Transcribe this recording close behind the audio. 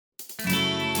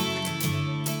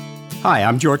Hi,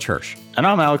 I'm George Hirsch. And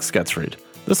I'm Alex Getzried.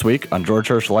 This week on George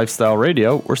Hirsch Lifestyle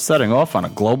Radio, we're setting off on a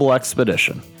global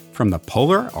expedition. From the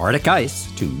polar Arctic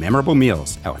ice to memorable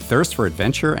meals, our thirst for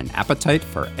adventure and appetite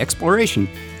for exploration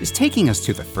is taking us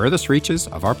to the furthest reaches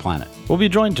of our planet. We'll be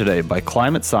joined today by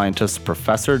climate scientist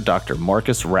Professor Dr.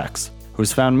 Marcus Rex,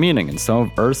 who's found meaning in some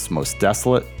of Earth's most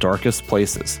desolate, darkest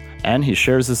places. And he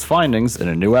shares his findings in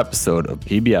a new episode of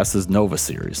PBS's Nova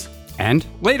series. And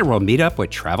later we'll meet up with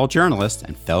travel journalist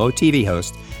and fellow TV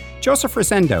host Joseph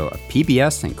Rosendo of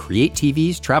PBS and Create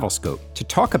TV's Travel Scope to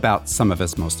talk about some of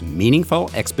his most meaningful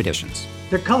expeditions.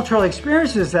 The cultural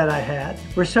experiences that I had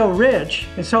were so rich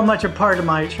and so much a part of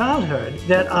my childhood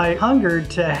that I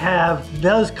hungered to have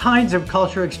those kinds of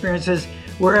cultural experiences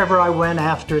wherever I went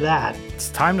after that. It's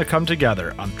time to come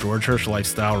together on George Hirsch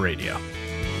Lifestyle Radio.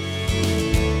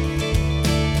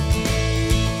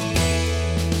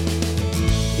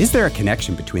 Is there a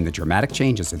connection between the dramatic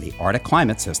changes in the Arctic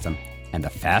climate system and the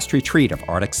fast retreat of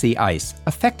Arctic sea ice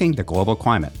affecting the global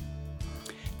climate?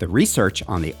 The research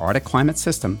on the Arctic climate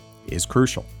system is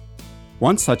crucial.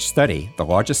 One such study, the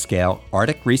largest scale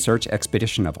Arctic research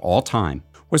expedition of all time,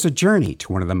 was a journey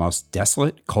to one of the most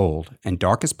desolate, cold, and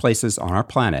darkest places on our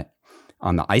planet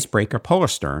on the icebreaker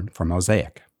Polarstern for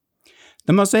Mosaic.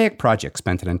 The Mosaic project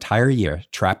spent an entire year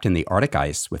trapped in the Arctic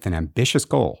ice with an ambitious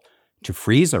goal to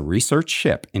freeze a research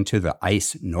ship into the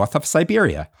ice north of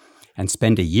Siberia and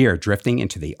spend a year drifting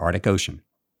into the Arctic Ocean,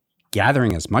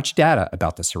 gathering as much data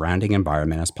about the surrounding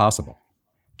environment as possible.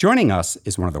 Joining us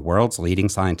is one of the world's leading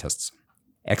scientists,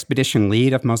 expedition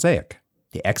lead of Mosaic.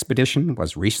 The expedition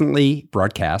was recently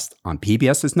broadcast on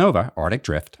PBS's Nova Arctic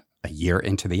Drift, a year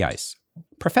into the ice.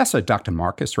 Professor Dr.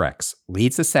 Marcus Rex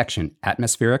leads the section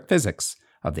Atmospheric Physics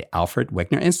of the Alfred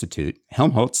Wegener Institute,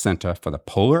 Helmholtz Center for the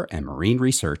Polar and Marine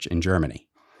Research in Germany,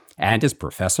 and is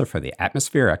professor for the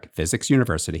Atmospheric Physics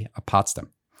University of Potsdam.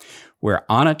 We're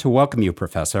honored to welcome you,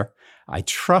 Professor. I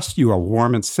trust you are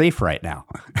warm and safe right now.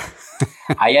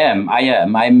 I am.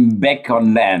 I'm back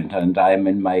on land, and I'm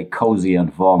in my cozy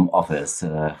and warm office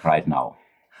right now.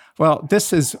 Well,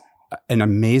 this is an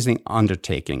amazing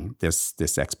undertaking,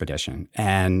 this expedition.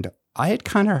 And I had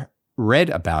kind of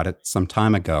read about it some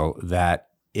time ago that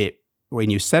when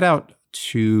you set out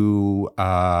to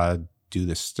do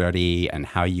the study and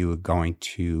how you were going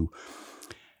to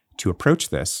approach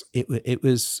this, it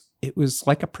was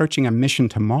like approaching a mission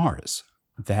to Mars,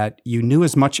 that you knew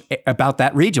as much about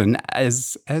that region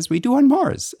as we do on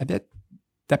Mars.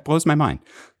 That blows my mind.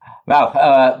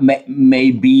 Well,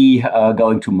 maybe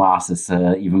going to Mars is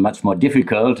even much more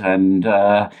difficult, and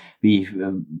we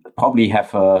probably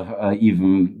have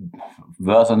even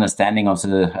worse understanding of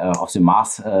the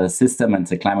Mars system and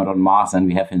the climate on Mars than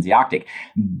we have in the Arctic.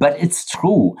 But it's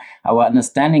true, our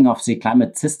understanding of the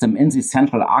climate system in the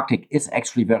central Arctic is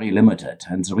actually very limited.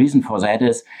 And the reason for that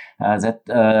is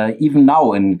that even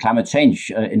now in climate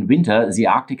change in winter, the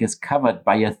Arctic is covered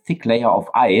by a thick layer of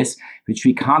ice, which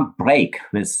we can't break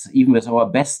even with our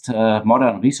best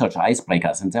modern research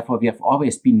icebreakers. And therefore, we have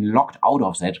always been locked out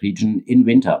of that region in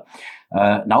winter.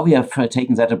 Now we have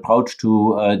taken that approach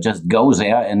to just go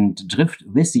there and drift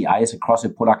with the ice across the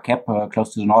polar cap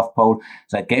close to the North Pole.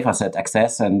 That gave us that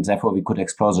access, and therefore we could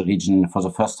explore the region for the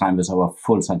first time with our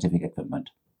full scientific equipment.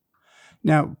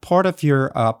 Now, part of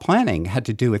your planning had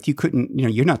to do with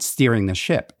you're not steering the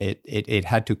ship. It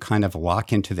had to kind of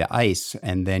lock into the ice,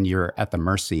 and then you're at the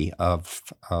mercy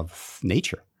of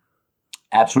nature.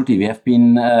 Absolutely. We have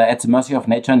been at the mercy of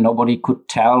nature. Nobody could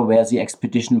tell where the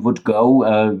expedition would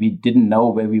go. We didn't know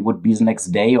where we would be the next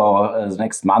day or the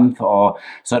next month, or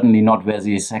certainly not where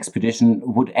this expedition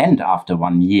would end after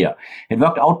 1 year. It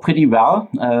worked out pretty well.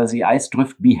 The ice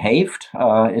drift behaved.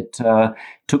 It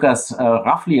took us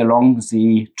roughly along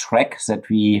the track that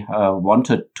we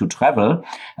wanted to travel,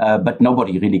 but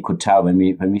nobody really could tell when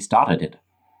we started it.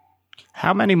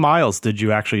 How many miles did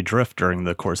you actually drift during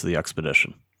the course of the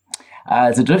expedition?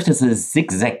 The drift is a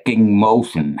zigzagging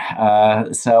motion.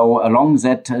 So along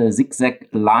that zigzag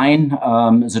line,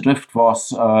 the drift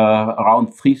was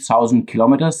around 3,000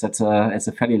 kilometers. That's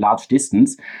a fairly large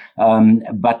distance.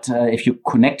 But if you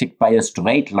connect it by a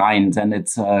straight line, then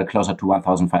it's closer to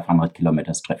 1,500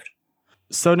 kilometers drift.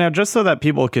 So now, just so that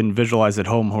people can visualize at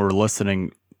home who are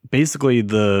listening, basically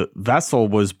the vessel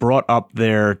was brought up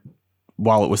there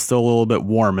while it was still a little bit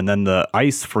warm, and then the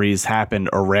ice freeze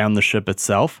happened around the ship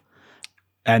itself.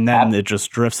 And then it just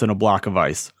drifts in a block of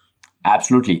ice.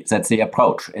 Absolutely. That's the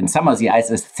approach. In summer, the ice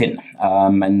is thin,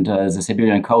 and the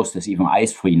Siberian coast is even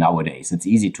ice-free nowadays. It's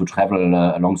easy to travel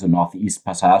along the Northeast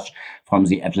Passage from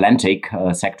the Atlantic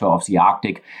sector of the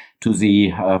Arctic to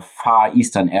the far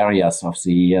eastern areas of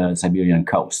the Siberian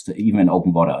coast, even in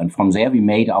open water. And from there, we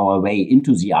made our way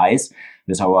into the ice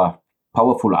with our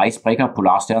powerful icebreaker,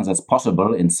 Polarstern, that's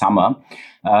possible in summer.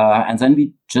 And then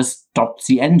we just stopped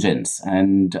the engines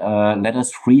and let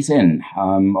us freeze in.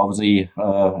 Obviously,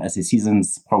 as the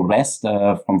seasons progressed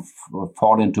from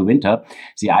fall into winter,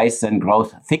 the ice then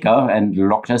grows thicker and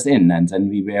locked us in. And then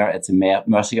we were at the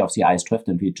mercy of the ice drift,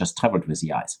 and we just traveled with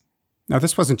the ice. Now,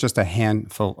 this wasn't just a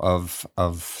handful of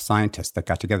scientists that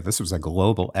got together. This was a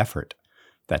global effort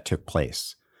that took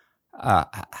place.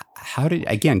 How did,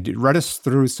 again, run us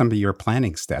through some of your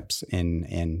planning steps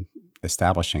in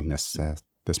establishing this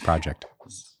project?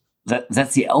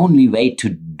 That's the only way to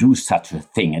do such a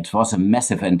thing. It was a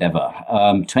massive endeavor.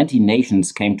 20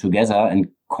 nations came together and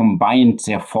combined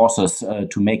their forces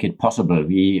to make it possible.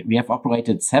 We have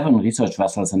operated 7 research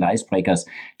vessels and icebreakers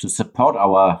to support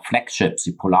our flagships,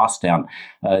 the Polarstern,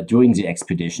 during the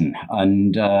expedition.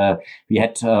 And we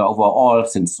had overall,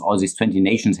 since all these 20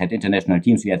 nations had international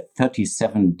teams, we had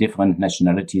 37 different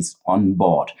nationalities on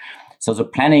board. So the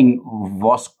planning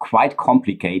was quite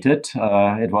complicated.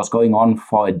 It was going on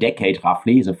for a decade,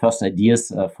 roughly. The first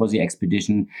ideas for the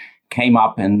expedition came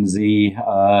up in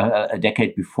a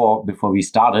decade before we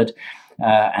started.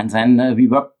 And then we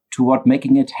worked toward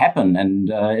making it happen. And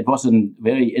it was a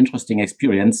very interesting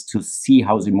experience to see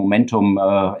how the momentum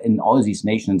in all these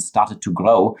nations started to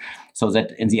grow, so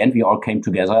that in the end, we all came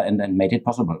together and made it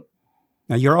possible.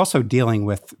 Now, you're also dealing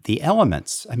with the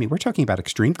elements. I mean, we're talking about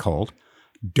extreme cold,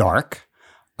 dark,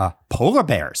 polar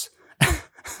bears.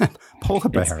 Polar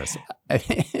bears.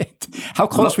 How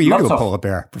close were you to a polar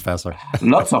bear, Professor?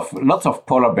 lots of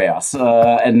polar bears,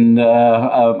 and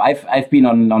I've been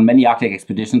on many Arctic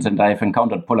expeditions, and I've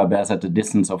encountered polar bears at a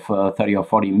distance of 30 or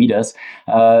 40 meters,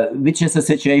 which is a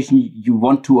situation you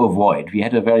want to avoid. We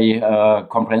had a very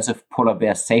comprehensive polar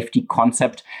bear safety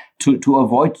concept to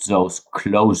avoid those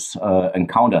close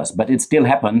encounters. But it still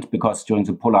happened, because during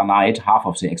the polar night, half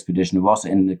of the expedition was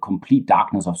in the complete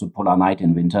darkness of the polar night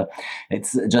in winter.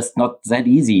 It's just not that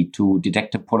easy to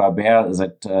detect a polar bear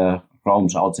that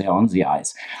roams out there on the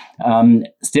ice.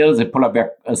 Still, the polar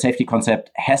bear safety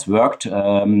concept has worked.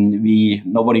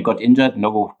 Nobody got injured,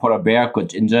 no polar bear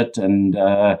got injured, and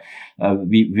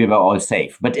we were all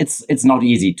safe. But it's not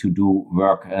easy to do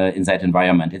work in that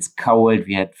environment. It's cold.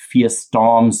 We had fierce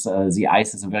storms. The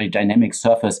ice is a very dynamic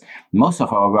surface. Most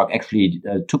of our work actually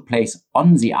took place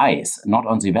on the ice, not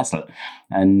on the vessel.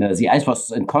 And the ice was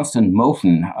in constant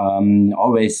motion,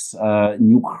 always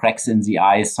new cracks in the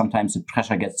ice. Sometimes the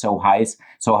pressure gets so high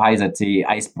that the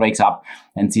ice breaks up,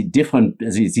 and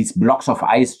these blocks of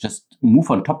ice just move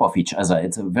on top of each other.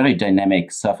 It's a very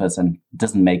dynamic surface and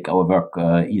doesn't make our work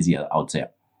easier out there.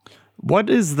 What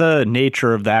is the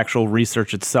nature of the actual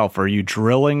research itself? Are you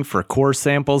drilling for core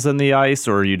samples in the ice,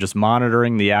 or are you just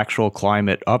monitoring the actual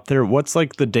climate up there? What's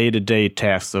like the day-to-day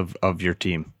tasks of your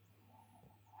team?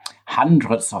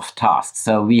 Hundreds of tasks.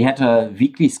 So we had a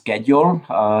weekly schedule,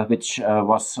 which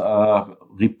was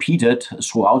repeated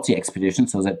throughout the expedition,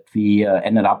 so that we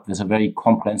ended up with a very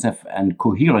comprehensive and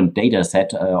coherent data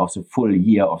set of the full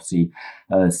year of the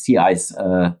sea ice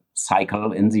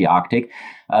cycle in the Arctic.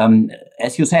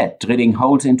 As you said, drilling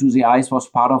holes into the ice was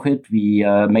part of it. We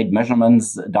made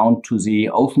measurements down to the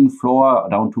ocean floor,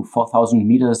 down to 4,000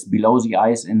 meters below the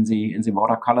ice in the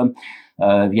water column.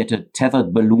 We had a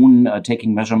tethered balloon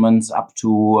taking measurements up to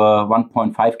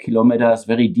 1.5 kilometers,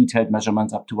 very detailed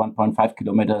measurements up to 1.5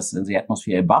 kilometers in the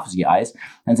atmosphere above the ice.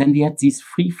 And then we had these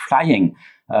free-flying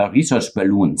research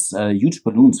balloons, huge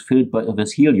balloons filled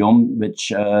with helium, which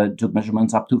took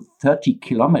measurements up to 30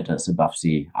 kilometers above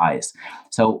the ice.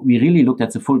 So we really looked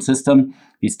at the full system.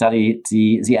 We studied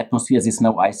the atmosphere, the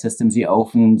snow ice system, the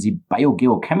ocean, the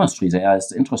biogeochemistry. There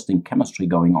is interesting chemistry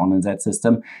going on in that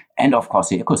system. And of course,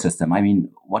 the ecosystem. I mean,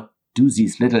 what do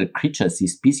these little creatures,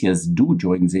 these species, do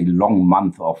during the long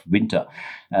month of winter?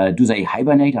 Do they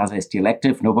hibernate? Are they still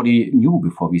active? Nobody knew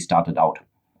before we started out.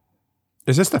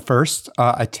 Is this the first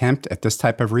attempt at this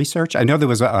type of research? I know there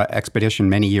was an expedition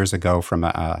many years ago from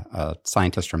a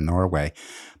scientist from Norway,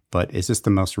 but is this the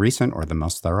most recent or the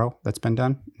most thorough that's been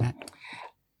done?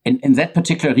 In that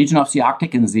particular region of the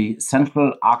Arctic, in the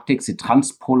central Arctic, the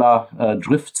transpolar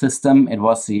drift system, it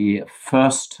was the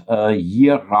first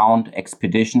year-round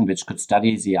expedition which could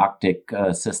study the Arctic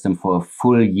system for a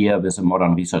full year with a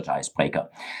modern research icebreaker.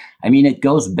 I mean, it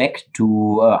goes back to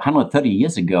 130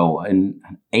 years ago. In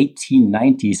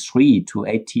 1893 to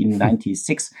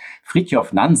 1896,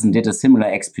 Fridtjof Nansen did a similar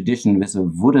expedition with a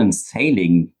wooden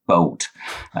sailing boat.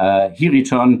 He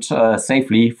returned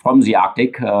safely from the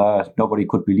Arctic. Nobody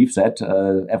could believe that.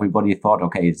 Everybody thought,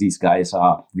 okay, these guys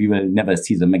we will never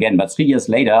see them again. But 3 years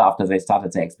later, after they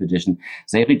started the expedition,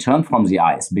 they returned from the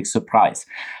ice. Big surprise.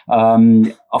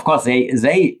 Of course,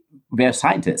 they were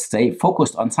scientists. They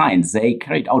focused on science. They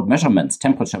carried out measurements,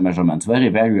 temperature measurements, very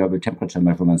variable temperature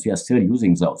measurements. We are still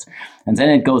using those. And then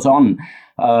it goes on.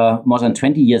 More than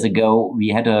 20 years ago, we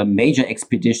had a major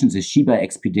expedition, the Shiba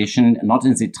expedition, not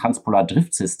in the Transpolar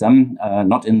Drift System,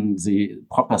 not in the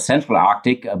proper Central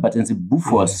Arctic, but in the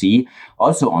Beaufort Sea,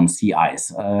 also on sea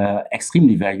ice.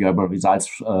 Extremely valuable results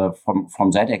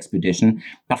from that expedition,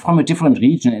 but from a different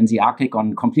region in the Arctic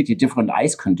on completely different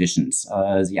ice conditions.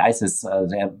 The ice is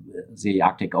there. The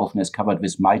Arctic Ocean is covered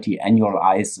with multi-annual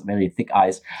ice, very thick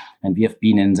ice, and we have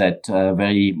been in that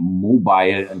very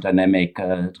mobile and dynamic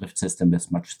drift system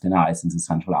with much thinner ice in the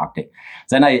Central Arctic.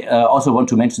 Then I also want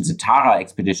to mention the Tara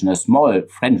expedition, a small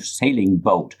French sailing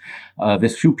boat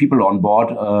with few people on board,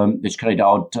 which carried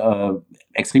out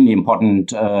extremely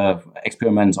important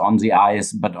experiments on the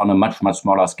ice, but on a much, much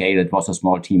smaller scale. It was a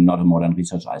small team, not a modern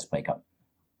research icebreaker.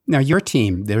 Now, your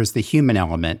team, there's the human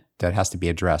element that has to be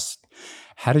addressed.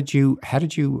 How did you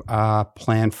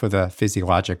plan for the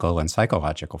physiological and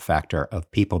psychological factor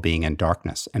of people being in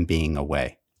darkness and being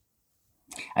away?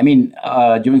 I mean,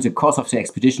 during the course of the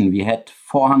expedition, we had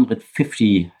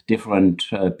 450 different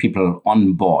people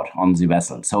on board on the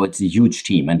vessel. So it's a huge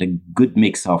team and a good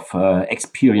mix of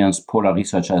experienced polar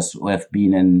researchers who have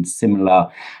been in similar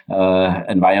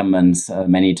environments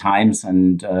many times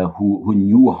and who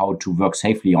knew how to work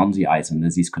safely on the ice under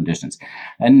these conditions.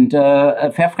 And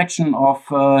a fair fraction of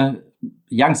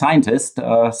young scientists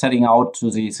setting out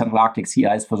to the Central Arctic sea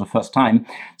ice for the first time.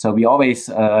 So we always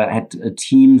had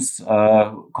teams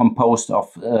composed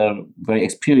of very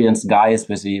experienced guys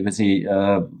with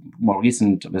the more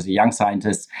recent, with the young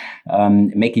scientists,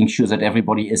 making sure that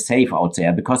everybody is safe out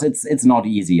there, because it's not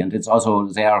easy, and it's also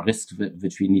there are risks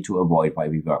which we need to avoid while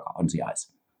we work on the ice.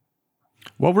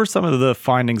 What were some of the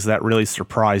findings that really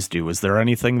surprised you? Was there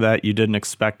anything that you didn't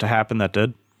expect to happen that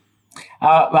did?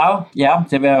 Well, yeah,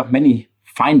 there were many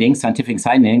scientific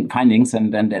findings,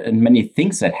 and many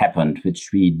things that happened which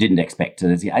we didn't expect.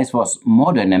 The ice was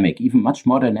more dynamic, even much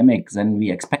more dynamic than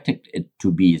we expected it to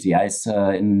be. The ice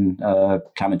in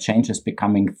climate change is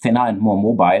becoming thinner and more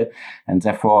mobile, and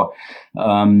therefore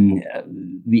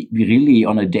we really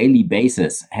on a daily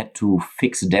basis had to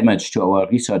fix damage to our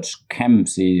research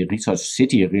camps, the research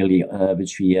city really,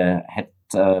 which we had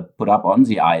put up on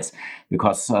the ice,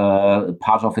 because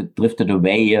part of it drifted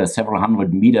away several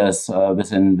hundred meters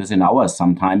within hours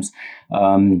sometimes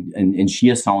in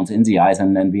shear zones in the ice,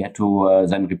 and then we had to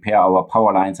then repair our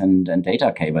power lines and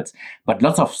data cables. But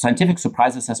lots of scientific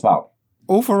surprises as well.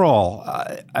 Overall,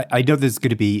 I know there's going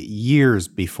to be years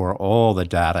before all the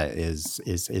data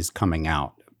is coming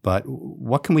out, but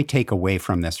what can we take away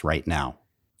from this right now?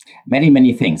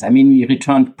 Many things. I mean, we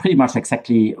returned pretty much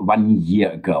exactly 1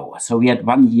 year ago. So we had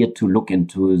 1 year to look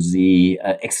into the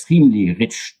extremely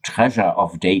rich treasure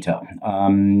of data.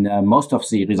 Most of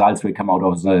the results will come out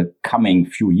of the coming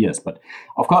few years. But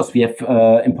of course, we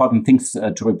have important things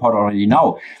to report already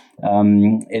now.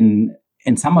 In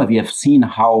summer, we have seen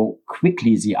how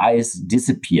quickly the ice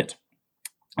disappeared.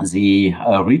 The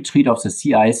retreat of the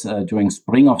sea ice during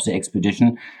spring of the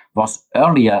expedition was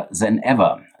earlier than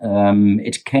ever.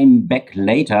 It came back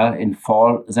later in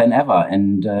fall than ever.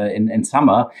 And in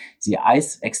summer, the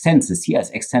sea ice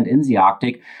extent in the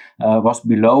Arctic was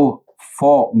below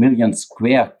 4 million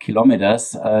square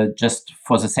kilometers just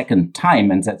for the second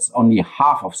time. And that's only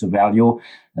half of the value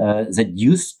that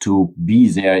used to be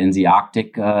there in the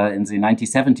Arctic in the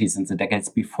 1970s and the decades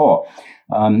before.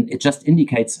 It just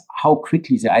indicates how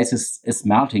quickly the ice is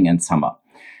melting in summer.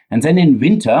 And then in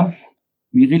winter,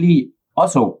 we really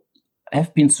also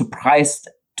have been surprised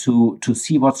to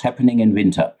see what's happening in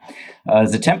winter.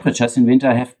 The temperatures in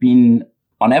winter have been,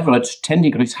 on average, 10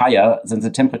 degrees higher than the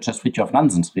temperatures Fridtjof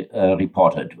Nansen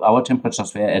reported. Our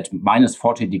temperatures were at minus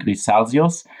 40 degrees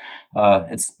Celsius.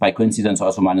 It's by coincidence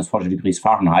also minus 40 degrees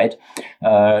Fahrenheit.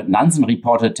 Nansen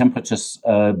reported temperatures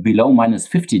below minus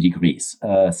 50 degrees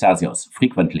Celsius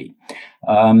frequently.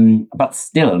 But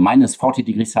still, minus 40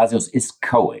 degrees Celsius is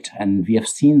cold. And we have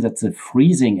seen that the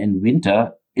freezing in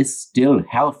winter is still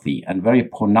healthy and very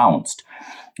pronounced.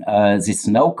 The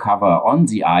snow cover on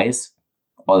the ice,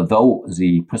 although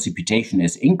the precipitation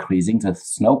is increasing, the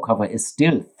snow cover is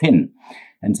still thin.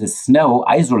 And the snow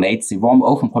isolates the warm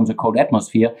ocean from the cold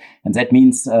atmosphere. And that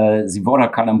means the water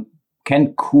column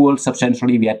can cool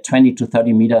substantially. We had 20 to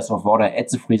 30 meters of water at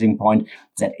the freezing point.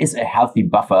 That is a healthy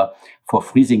buffer for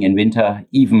freezing in winter,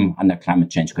 even under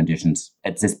climate change conditions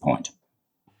at this point.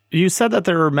 You said that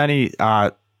there are many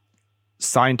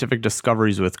scientific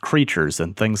discoveries with creatures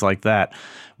and things like that.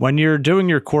 When you're doing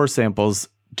your core samples,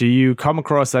 do you come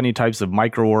across any types of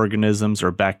microorganisms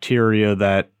or bacteria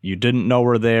that you didn't know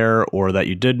were there or that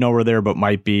you did know were there but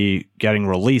might be getting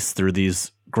released through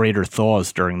these greater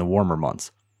thaws during the warmer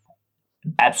months?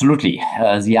 Absolutely.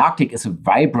 The Arctic is a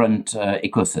vibrant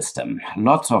ecosystem.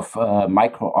 Lots of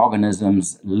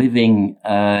microorganisms living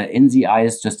in the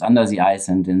ice, just under the ice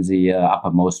and in the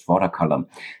uppermost water column.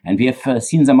 And we have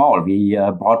seen them all. We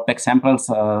brought back samples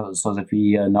so that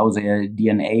we know their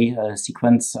DNA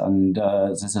sequence, and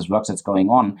this is work that's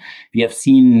going on. We have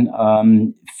seen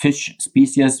fish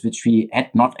species which we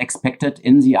had not expected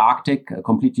in the Arctic,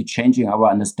 completely changing our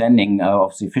understanding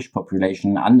of the fish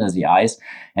population under the ice.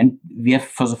 And we have,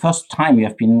 for the first time, we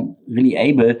have been really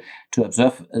able to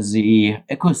observe the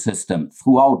ecosystem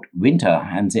throughout winter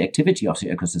and the activity of the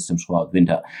ecosystem throughout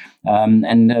winter.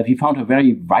 And we found a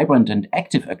very vibrant and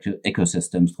active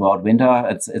ecosystem throughout winter.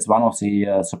 It's one of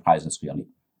the surprises, really.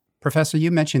 Professor, you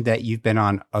mentioned that you've been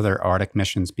on other Arctic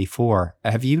missions before.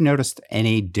 Have you noticed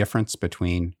any difference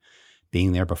between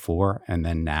being there before and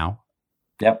then now?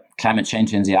 Yep, climate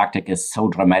change in the Arctic is so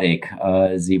dramatic.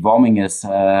 The warming is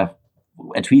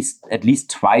at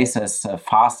least twice as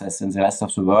fast as in the rest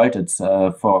of the world. It's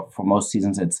for most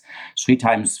seasons, it's 3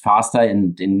 times faster,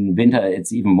 and in winter,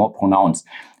 it's even more pronounced.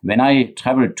 When I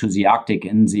traveled to the Arctic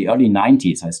in the early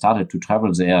 90s, I started to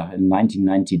travel there in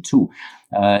 1992.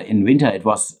 In winter, it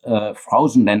was a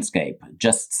frozen landscape,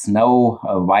 just snow,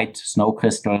 white snow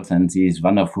crystals, and these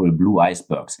wonderful blue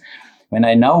icebergs. When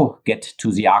I now get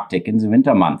to the Arctic in the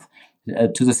winter month,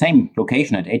 to the same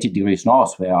location at 80 degrees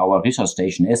north, where our research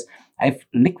station is, I have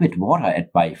liquid water at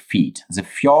my feet. The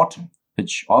fjord,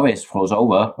 which always froze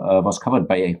over, was covered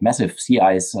by massive sea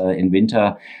ice in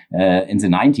winter in the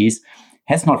 90s,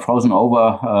 has not frozen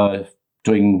over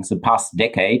during the past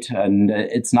decade, and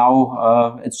it's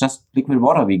now it's just liquid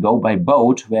water. We go by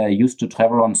boat, where I used to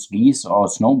travel on skis or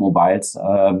snowmobiles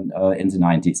in the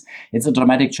 90s. It's a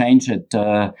dramatic change.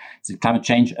 The climate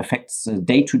change affects the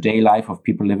day-to-day life of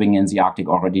people living in the Arctic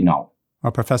already now.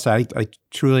 Well, Professor, I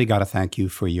truly got to thank you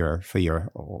for your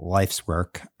life's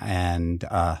work and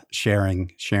sharing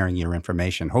your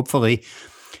information. Hopefully,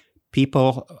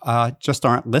 people just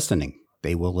aren't listening;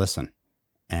 they will listen.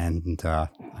 And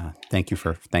thank you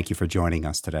for joining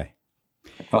us today.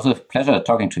 It was a pleasure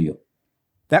talking to you.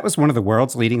 That was one of the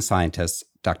world's leading scientists,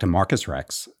 Dr. Marcus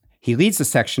Rex. He leads the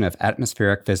section of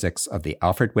atmospheric physics of the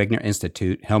Alfred Wegener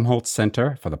Institute Helmholtz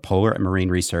Center for the Polar and Marine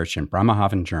Research in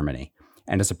Bremerhaven, Germany,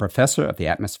 and is a professor of the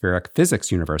Atmospheric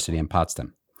Physics University in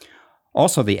Potsdam.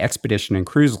 Also the expedition and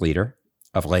cruise leader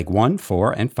of Leg 1,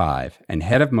 4, and 5, and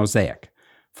head of Mosaic.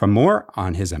 For more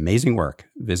on his amazing work,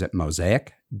 visit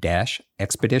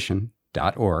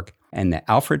mosaic-expedition.org and the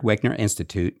Alfred Wegener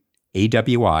Institute,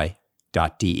 awi.de.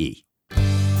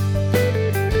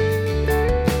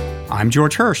 I'm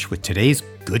George Hirsch with today's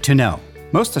Good to Know.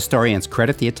 Most historians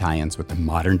credit the Italians with the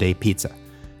modern-day pizza.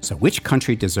 So which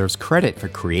country deserves credit for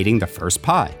creating the first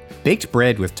pie? Baked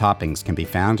bread with toppings can be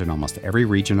found in almost every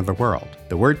region of the world.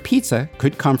 The word pizza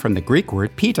could come from the Greek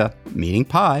word pita, meaning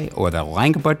pie, or the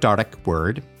Langobardic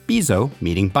word pizzo,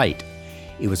 meaning bite.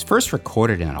 It was first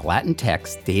recorded in a Latin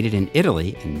text dated in Italy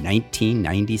in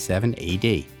 1997 AD.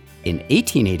 In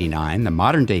 1889, the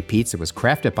modern-day pizza was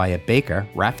crafted by a baker,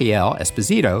 Raffaele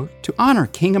Esposito, to honor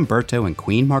King Umberto and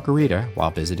Queen Margherita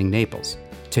while visiting Naples.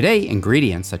 Today,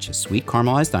 ingredients such as sweet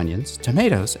caramelized onions,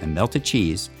 tomatoes, and melted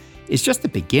cheese is just the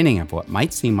beginning of what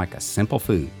might seem like a simple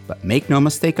food. But make no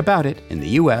mistake about it, in the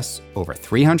U.S., over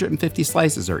 350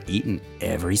 slices are eaten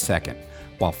every second,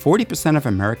 while 40% of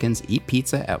Americans eat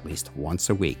pizza at least once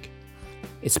a week.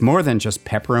 It's more than just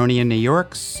pepperoni in New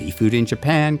York, seafood in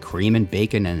Japan, cream and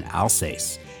bacon in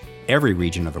Alsace. Every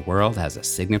region of the world has a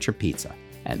signature pizza,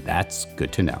 and that's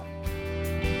good to know.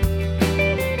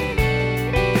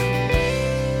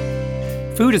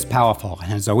 Food is powerful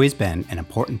and has always been an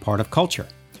important part of culture.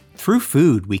 Through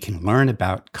food, we can learn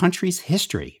about countries'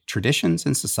 history, traditions,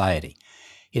 and society.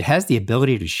 It has the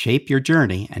ability to shape your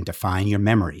journey and define your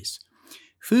memories.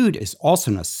 Food is also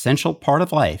an essential part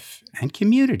of life and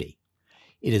community.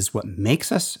 It is what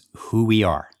makes us who we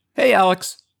are. Hey,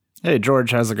 Alex. Hey,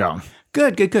 George. How's it going?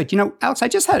 Good. You know, Alex, I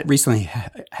just recently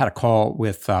had a call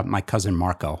with my cousin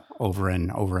Marco over in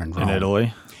Rome. In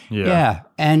Italy? Yeah.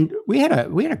 And we had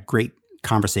a great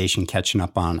conversation, catching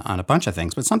up on a bunch of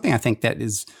things, but something I think that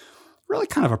is really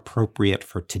kind of appropriate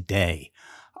for today.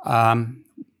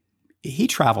 He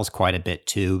travels quite a bit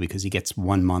too because he gets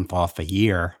 1 month off a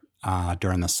year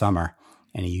during the summer,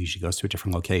 and he usually goes to a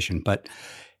different location. But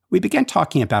we began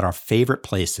talking about our favorite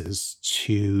places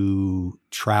to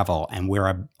travel and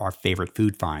where our favorite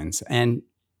food finds. And,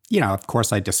 of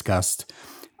course, I discussed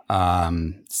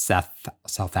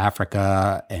South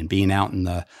Africa and being out in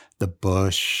the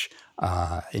bush,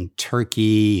 in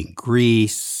Turkey, in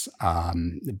Greece,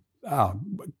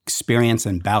 experience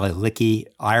in Ballylickey,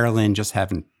 Ireland, just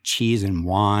having cheese and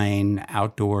wine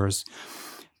outdoors.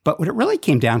 But what it really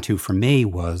came down to for me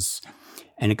was,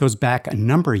 and it goes back a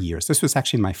number of years, this was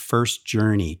actually my first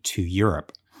journey to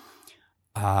Europe.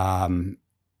 And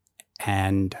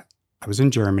I was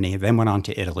in Germany, then went on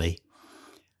to Italy.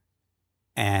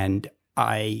 And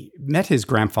I met his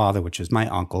grandfather, which is my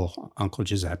uncle, Uncle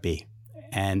Giuseppe.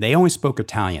 And they only spoke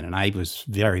Italian, and I was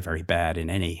very, very bad in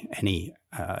any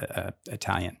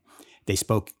Italian. They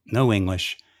spoke no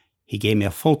English. He gave me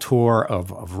a full tour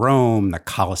of Rome, the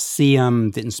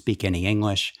Colosseum, didn't speak any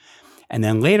English. And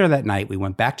then later that night, we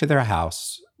went back to their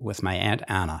house with my Aunt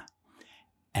Anna.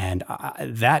 And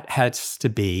that has to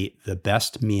be the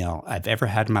best meal I've ever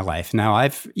had in my life. Now,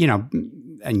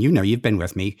 and you've been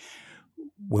with me.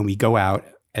 When we go out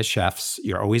as chefs,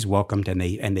 you're always welcomed, and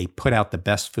they put out the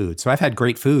best food. So I've had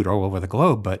great food all over the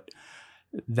globe, but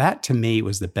that to me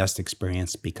was the best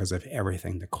experience because of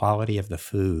everything, the quality of the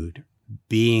food,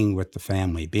 being with the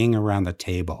family, being around the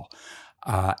table.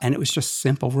 And it was just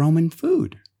simple Roman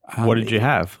food. What did you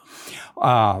have?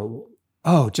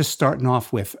 Just starting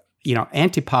off with,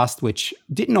 antipasto, which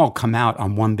didn't all come out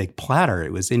on one big platter.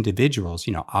 It was individuals,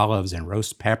 olives and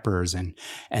roast peppers and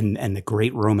the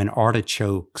great Roman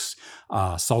artichokes,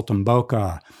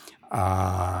 saltimbocca,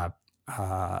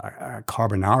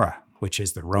 carbonara, which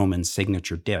is the Roman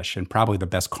signature dish and probably the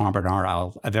best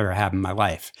carbonara I've ever had in my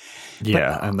life.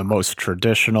 Yeah, and the most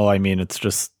traditional. I mean, it's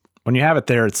just, when you have it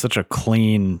there, it's such a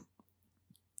clean,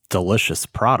 delicious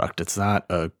product. It's not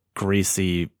a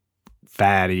greasy,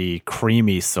 fatty,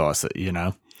 creamy sauce,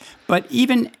 But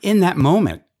even in that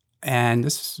moment, and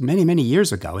this is many, many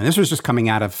years ago, and this was just coming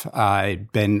out of,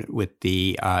 I'd been with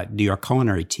the New York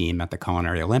culinary team at the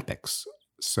Culinary Olympics.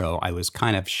 So I was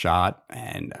kind of shot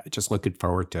and just looking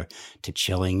forward to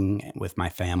chilling with my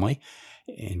family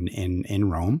in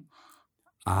Rome.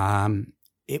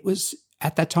 It was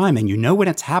at that time, and when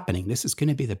it's happening, this is going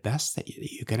to be the best that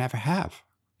you can ever have.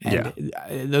 And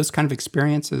those kind of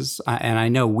experiences, and I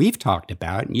know we've talked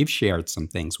about, and you've shared some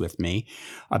things with me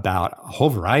about a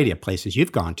whole variety of places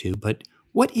you've gone to, but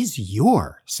what is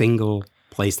your single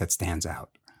place that stands out?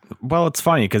 Well, it's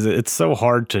funny because it's so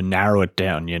hard to narrow it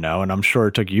down, and I'm sure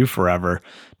it took you forever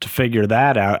to figure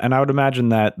that out. And I would imagine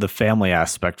that the family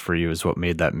aspect for you is what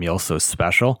made that meal so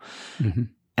special. Mm-hmm.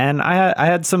 And I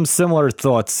had some similar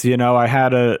thoughts. I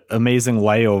had an amazing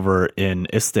layover in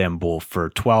Istanbul for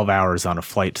 12 hours on a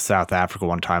flight to South Africa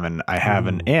one time. And I have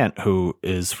an aunt who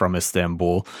is from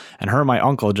Istanbul, and her and my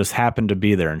uncle just happened to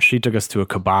be there. And she took us to a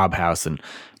kebab house, and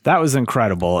that was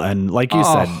incredible. And like you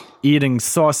said, eating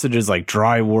sausages like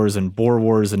dry wars and boer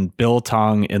wars and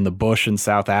biltong in the bush in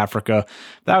South Africa,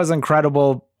 that was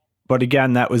incredible. But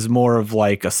again, that was more of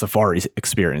like a safari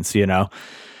experience,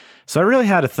 So I really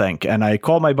had to think, and I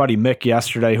called my buddy Mick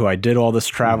yesterday, who I did all this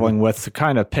traveling with, to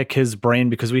kind of pick his brain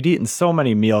because we'd eaten so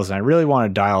many meals, and I really wanted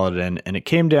to dial it in, and it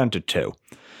came down to two.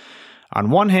 On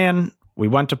one hand, we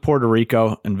went to Puerto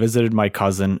Rico and visited my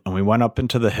cousin, and we went up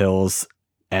into the hills,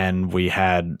 and we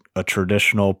had a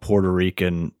traditional Puerto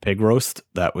Rican pig roast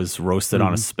that was roasted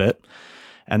on a spit,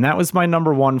 and that was my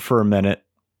number one for a minute.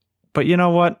 But you know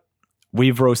what?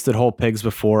 We've roasted whole pigs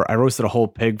before. I roasted a whole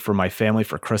pig for my family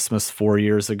for Christmas 4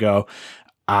 years ago.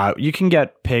 You can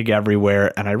get pig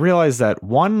everywhere. And I realized that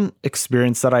one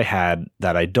experience that I had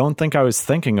that I don't think I was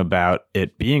thinking about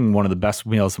it being one of the best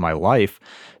meals of my life,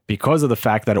 because of the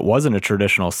fact that it wasn't a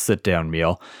traditional sit-down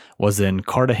meal, was in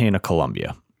Cartagena,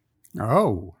 Colombia.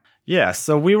 Oh. Yeah,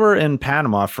 so we were in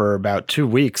Panama for about 2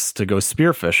 weeks to go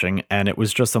spearfishing, and it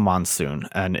was just a monsoon,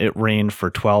 and it rained for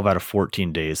 12 out of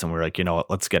 14 days, and we were like, what,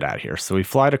 let's get out of here. So we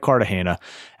fly to Cartagena,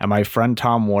 and my friend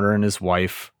Tom Warner and his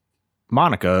wife,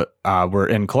 Monica, were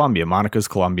in Colombia. Monica's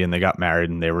Colombian, they got married,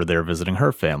 and they were there visiting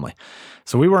her family.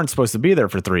 So we weren't supposed to be there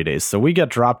for 3 days, so we get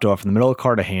dropped off in the middle of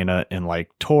Cartagena in like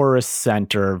tourist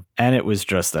center, and it was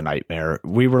just a nightmare.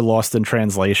 We were lost in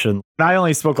translation. I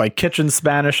only spoke like kitchen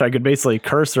Spanish. I could basically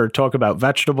curse or talk about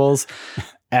vegetables,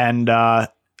 and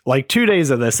like 2 days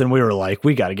of this, and we were like,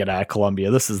 we got to get out of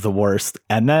Colombia. This is the worst.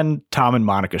 And then Tom and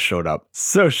Monica showed up.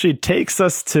 So she takes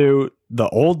us to the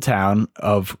old town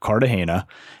of Cartagena.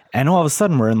 And all of a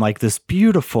sudden, we're in like this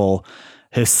beautiful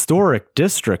historic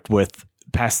district with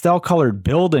pastel colored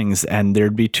buildings, and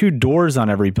there'd be 2 doors on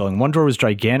every building. One door was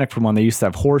gigantic from when they used to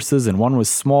have horses, and one was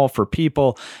small for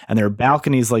people. And there are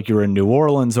balconies like you were in New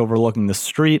Orleans overlooking the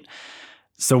street.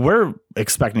 So we're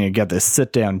expecting to get this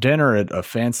sit-down dinner at a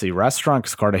fancy restaurant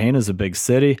because Cartagena is a big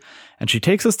city. And she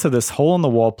takes us to this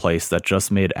hole-in-the-wall place that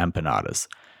just made empanadas.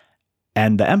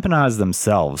 And the empanadas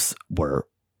themselves were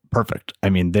perfect. I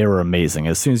mean, they were amazing.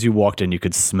 As soon as you walked in, you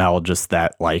could smell just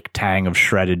that like tang of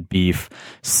shredded beef,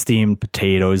 steamed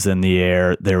potatoes in the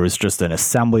air. There was just an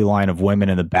assembly line of women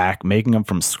in the back making them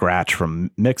from scratch,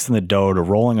 from mixing the dough to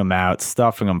rolling them out,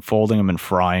 stuffing them, folding them, and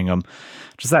frying them.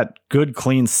 Just that good,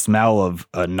 clean smell of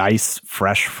a nice,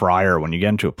 fresh fryer when you get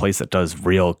into a place that does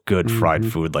real good fried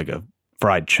food, like a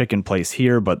fried chicken place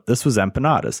here, but this was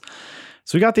empanadas.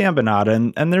 So we got the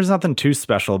empanada, and there's nothing too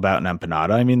special about an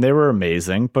empanada. I mean, they were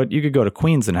amazing, but you could go to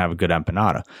Queens and have a good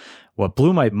empanada. What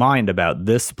blew my mind about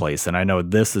this place, and I know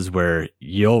this is where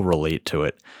you'll relate to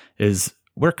it, is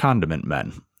we're condiment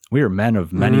men. We are men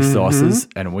of many sauces,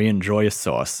 and we enjoy a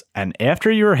sauce. And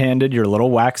after you were handed your little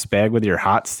wax bag with your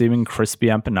hot, steaming, crispy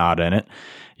empanada in it,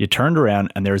 you turned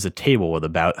around, and there's a table with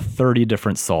about 30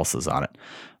 different salsas on it.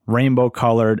 Rainbow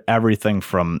colored, everything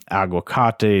from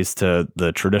aguacates to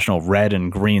the traditional red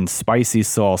and green spicy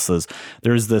salsas.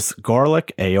 There's this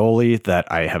garlic aioli that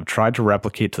I have tried to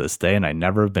replicate to this day, and I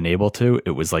never have been able to.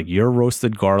 It was like your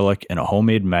roasted garlic in a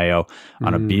homemade mayo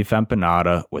on a beef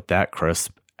empanada with that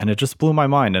crisp. And it just blew my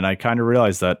mind. And I kind of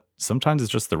realized that sometimes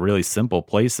it's just the really simple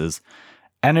places.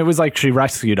 And it was like she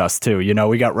rescued us too. You know,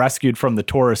 we got rescued from the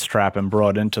tourist trap and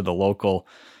brought into the local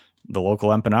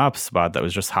empanada spot that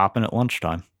was just hopping at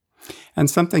lunchtime. And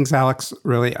some things, Alex,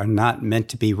 really are not meant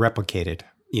to be replicated.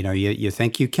 You know, you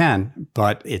think you can,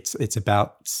 but it's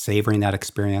about savoring that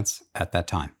experience at that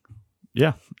time.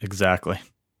 Yeah, exactly.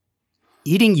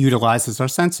 Eating utilizes our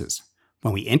senses.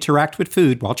 When we interact with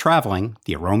food while traveling,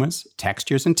 the aromas,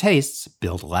 textures, and tastes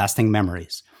build lasting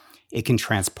memories. It can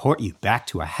transport you back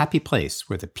to a happy place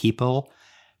where the people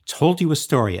told you a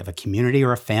story of a community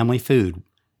or a family food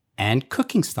and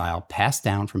cooking style passed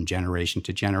down from generation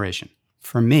to generation.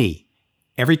 For me,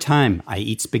 every time I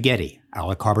eat spaghetti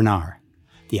alla carbonara,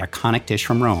 the iconic dish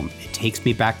from Rome, it takes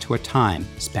me back to a time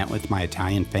spent with my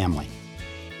Italian family.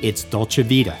 It's dolce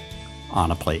vita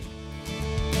on a plate.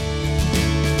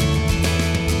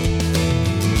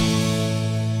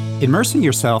 Immersing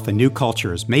yourself in new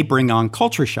cultures may bring on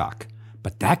culture shock,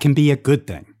 but that can be a good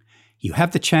thing. You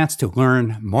have the chance to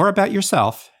learn more about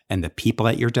yourself and the people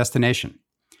at your destination.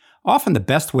 Often the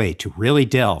best way to really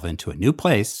delve into a new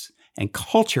place and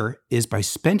culture is by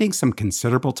spending some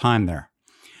considerable time there.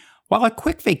 While a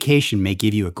quick vacation may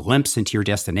give you a glimpse into your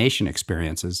destination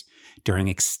experiences, during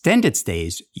extended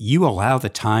stays, you allow the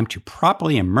time to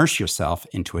properly immerse yourself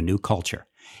into a new culture.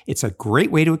 It's a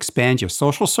great way to expand your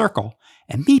social circle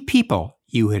and meet people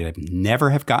you would have never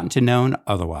have gotten to know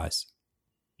otherwise.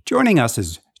 Joining us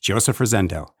is Joseph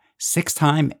Rosendo,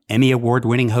 6-time Emmy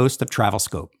Award-winning host of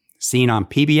TravelScope, seen on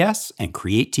PBS and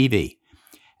Create TV.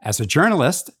 As a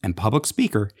journalist and public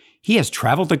speaker, he has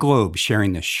traveled the globe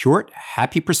sharing the short,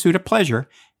 happy pursuit of pleasure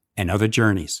and other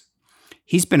journeys.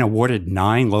 He's been awarded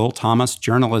 9 Lowell Thomas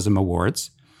Journalism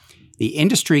Awards, the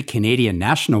Industry Canadian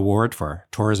National Award for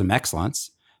Tourism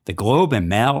Excellence, the Globe and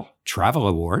Mail Travel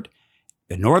Award,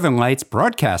 the Northern Lights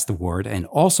Broadcast Award, and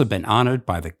also been honored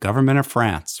by the government of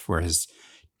France for his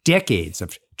decades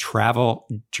of travel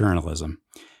journalism.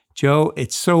 Joe,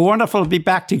 it's so wonderful to be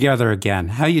back together again.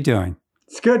 How are you doing?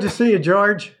 It's good to see you,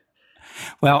 George.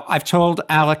 Well, I've told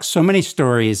Alex so many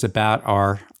stories about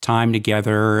our time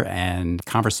together and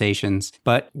conversations,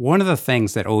 but one of the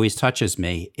things that always touches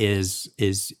me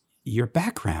is your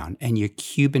background and your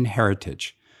Cuban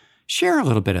heritage. Share a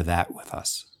little bit of that with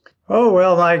us. Oh,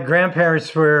 well, my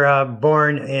grandparents were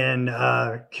born in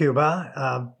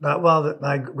Cuba.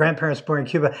 My grandparents were born in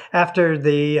Cuba. After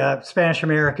the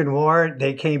Spanish-American War,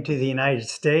 they came to the United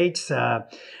States.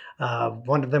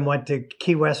 One of them went to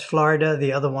Key West, Florida.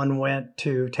 The other one went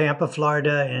to Tampa,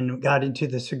 Florida, and got into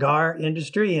the cigar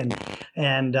industry.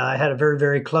 And I had a very,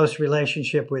 very close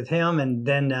relationship with him. And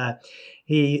then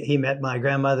he met my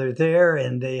grandmother there,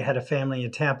 and they had a family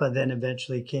in Tampa. Then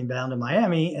eventually came down to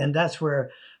Miami, and that's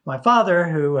where my father,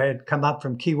 who had come up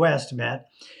from Key West, met.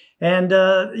 And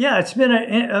it's been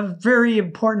a very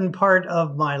important part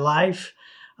of my life.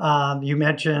 You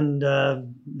mentioned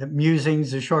the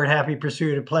Musings, The Short Happy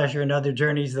Pursuit of Pleasure and Other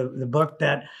Journeys, the book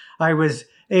that I was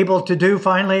able to do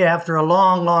finally after a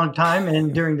long, long time.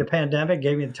 And during the pandemic,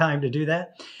 gave me the time to do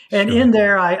that. And in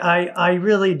there, I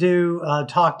really do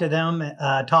talk to them,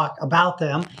 talk about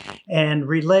them, and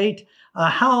relate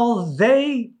how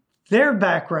their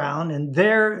background and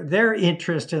their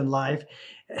interest in life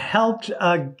helped,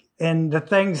 and the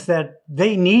things that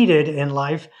they needed in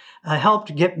life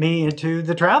helped get me into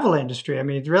the travel industry. I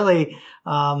mean, it's really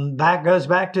goes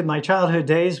back to my childhood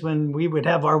days when we would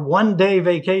have our one-day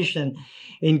vacation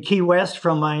in Key West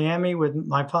from Miami with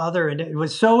my father, and it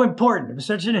was so important. It was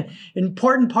such an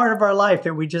important part of our life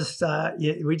that we just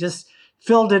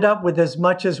filled it up with as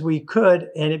much as we could,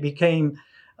 and it became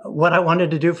what I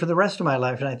wanted to do for the rest of my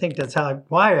life. And I think that's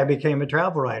why I became a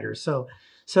travel writer. So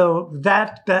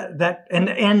that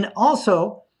and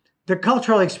also the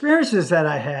cultural experiences that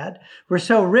I had were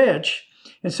so rich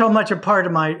and so much a part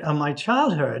of my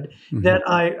childhood that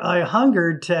I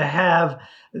hungered to have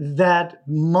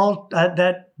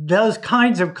those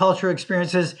kinds of cultural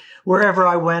experiences wherever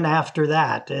I went after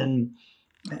that. And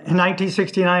in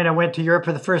 1969, I went to Europe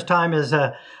for the first time as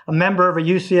a member of a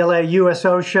UCLA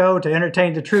USO show to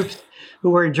entertain the troops who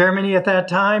were in Germany at that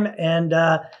time. And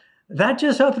that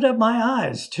just opened up my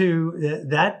eyes to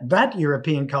that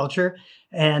European culture.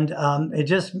 And it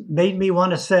just made me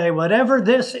want to say, whatever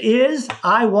this is,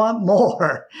 I want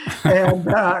more. And,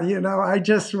 I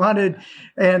just wanted,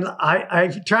 and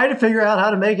I tried to figure out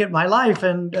how to make it my life.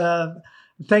 And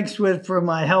thanks for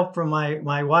my help from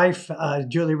my wife,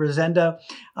 Julie Rosendo,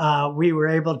 we were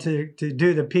able to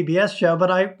do the PBS show. But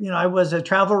I was a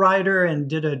travel writer and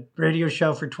did a radio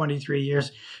show for 23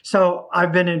 years. So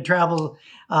I've been in travel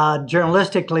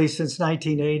journalistically since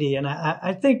 1980. And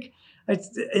I think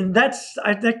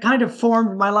that kind of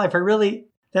formed my life.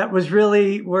 That was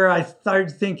really where I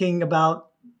started thinking about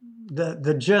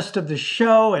the gist of the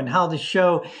show and how the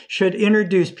show should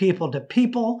introduce people to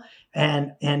people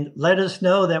and let us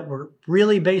know that we're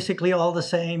really basically all the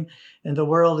same. And the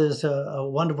world is a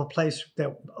wonderful place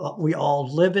that we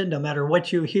all live in, no matter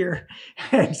what you hear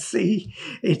and see.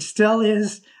 It still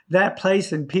is that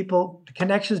place, and people, the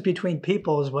connections between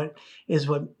people is what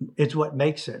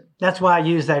makes it. That's why I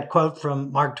use that quote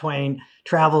from Mark Twain,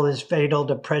 "Travel is fatal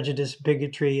to prejudice,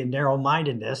 bigotry, and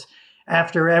narrow-mindedness,"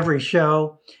 after every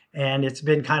show. And it's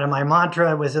been kind of my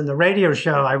mantra. It was in the radio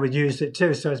show, I would use it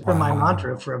too. So it's been my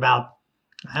mantra for about,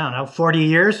 40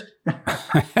 years.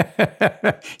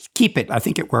 Keep it. I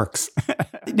think it works.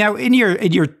 Now, in your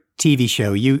TV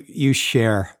show, you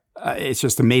share, it's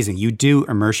just amazing. You do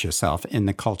immerse yourself in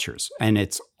the cultures, and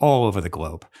it's all over the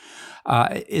globe.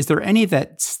 Is there any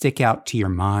that stick out to your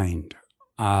mind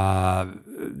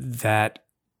that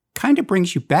kind of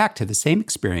brings you back to the same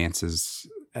experiences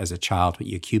as a child with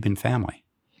your Cuban family?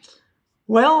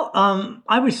 Well,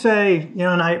 I would say,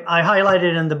 and I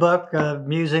highlighted in the book,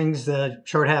 Musings, the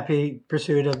short, happy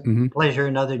pursuit of pleasure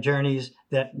and other journeys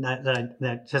that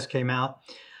just came out.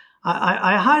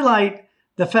 I highlight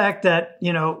the fact that,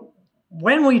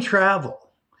 when we travel,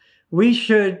 we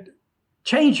should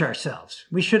change ourselves.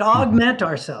 We should augment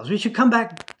ourselves. We should come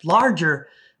back larger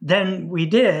than we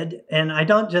did. And I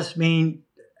don't just mean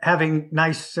having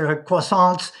nice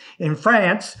croissants in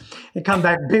France and come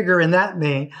back bigger in that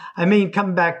mean. I mean,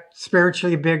 come back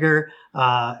spiritually bigger,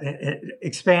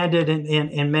 expanded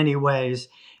in many ways.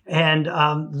 And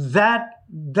the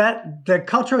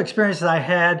cultural experience that I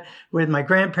had with my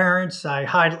grandparents, I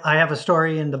have a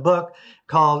story in the book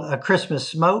called A Christmas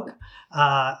Smoke,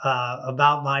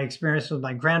 about my experience with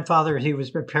my grandfather. He was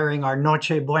preparing our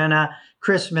Noche Buena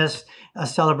Christmas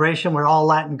celebration where all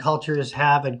Latin cultures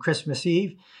have at Christmas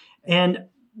Eve. And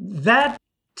that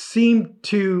seemed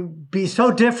to be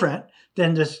so different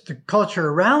than the culture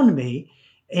around me.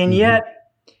 And yet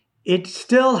it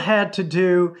still had to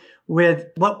do with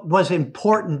what was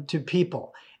important to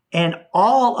people. And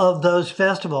all of those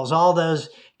festivals, all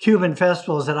those Cuban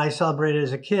festivals that I celebrated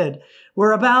as a kid,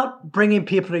 were about bringing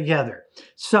people together.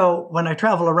 So when I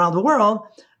travel around the world,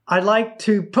 I like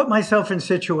to put myself in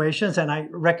situations, and I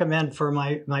recommend for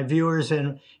my viewers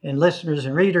and listeners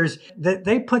and readers that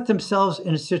they put themselves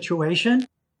in a situation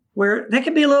where they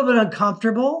can be a little bit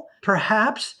uncomfortable,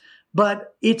 perhaps,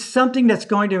 but it's something that's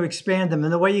going to expand them.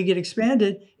 And the way you get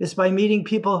expanded is by meeting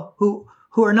people who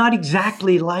are not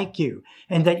exactly like you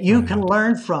and that you can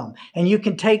learn from. And you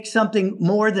can take something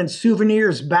more than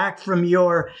souvenirs back from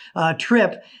your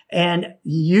trip and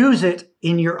use it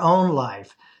in your own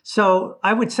life. So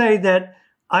I would say that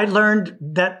I learned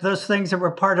that those things that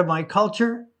were part of my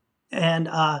culture and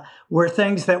were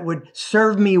things that would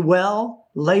serve me well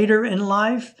later in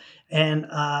life. And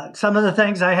some of the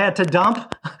things I had to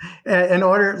dump in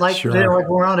order, like, you know, like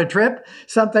we're on a trip.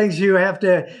 Some things you have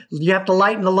to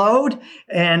lighten the load,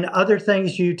 and other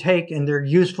things you take and they're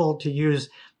useful to use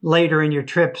later in your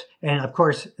trips. And of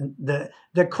course, the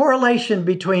correlation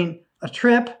between a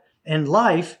trip and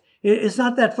life is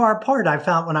not that far apart. I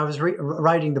found when I was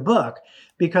writing the book,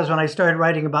 because when I started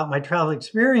writing about my travel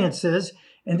experiences,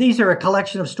 and these are a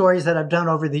collection of stories that I've done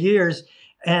over the years,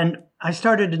 and I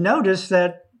started to notice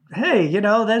that, hey, you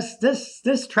know,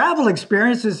 this travel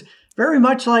experience is very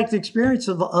much like the experience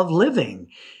of living.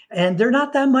 And they're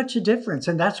not that much a difference.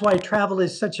 And that's why travel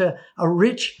is such a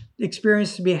rich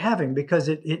experience to be having, because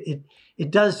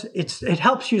it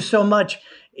helps you so much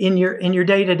in your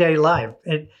day-to-day life.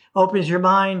 It opens your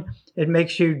mind. It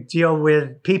makes you deal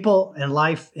with people and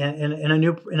life in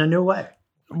a new way.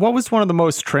 What was one of the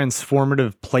most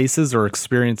transformative places or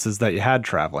experiences that you had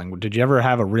traveling? Did you ever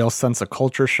have a real sense of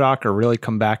culture shock or really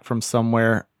come back from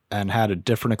somewhere and had a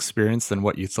different experience than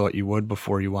what you thought you would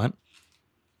before you went?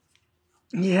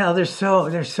 Yeah, there's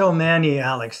so many,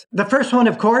 Alex. The first one,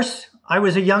 of course, I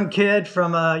was a young kid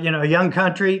from a young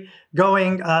country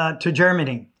going to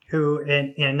Germany, who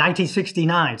in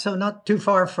 1969, so not too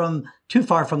far from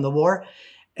the war,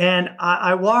 and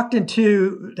I walked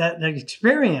into that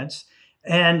experience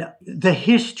and the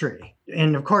history.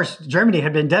 And of course, Germany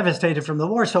had been devastated from the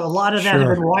war, so a lot of that had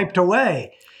been wiped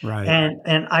away. Right.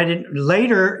 And I didn't,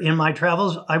 later in my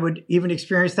travels, I would even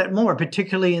experience that more,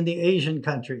 particularly in the Asian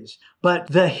countries.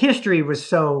 But the history was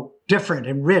so different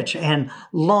and rich and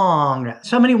long.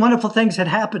 So many wonderful things had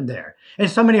happened there, and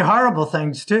so many horrible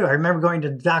things too. I remember going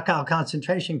to Dachau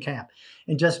concentration camp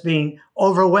and just being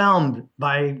overwhelmed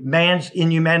by man's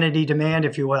inhumanity to man,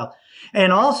 if you will.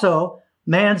 And also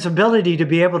man's ability to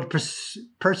be able to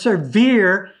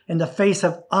persevere in the face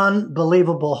of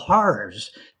unbelievable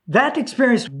horrors. That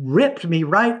experience ripped me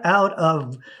right out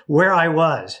of where I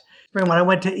was. When I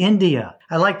went to India,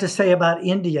 I like to say about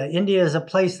India is a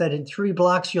place that in 3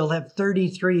 blocks, you'll have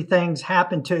 33 things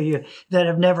happen to you that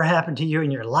have never happened to you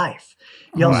in your life.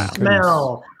 You'll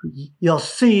smell, you'll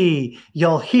see,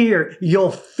 you'll hear,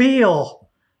 you'll feel,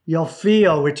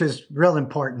 which is real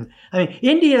important. I mean,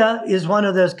 India is one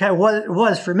of those,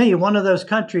 was for me, one of those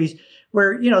countries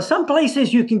where, some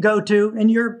places you can go to, and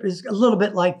Europe is a little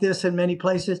bit like this in many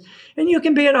places, and you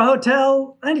can be at a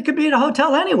hotel, and it could be at a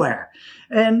hotel anywhere.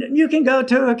 And you can go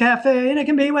to a cafe, and it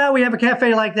can be, well, we have a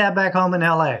cafe like that back home in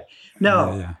LA.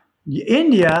 No.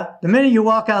 India, the minute you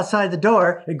walk outside the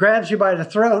door, it grabs you by the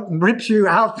throat and rips you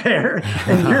out there,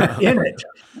 and you're in it.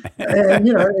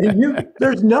 And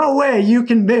there's no way you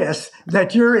can miss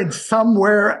that you're in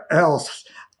somewhere else,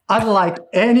 unlike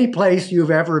any place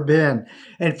you've ever been.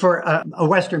 And for a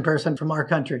Western person from our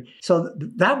country. So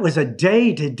that was a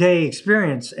day-to-day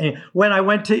experience. And when I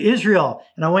went to Israel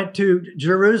and I went to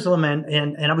Jerusalem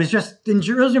and I was just in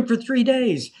Jerusalem for 3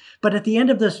 days. But at the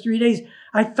end of those 3 days,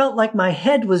 I felt like my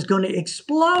head was going to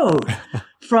explode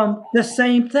from the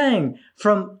same thing,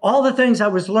 from all the things I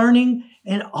was learning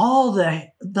and all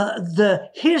the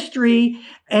history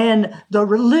and the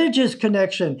religious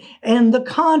connection and the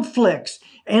conflicts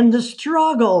and the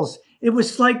struggles. It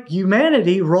was like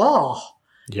humanity raw.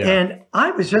 Yeah. And I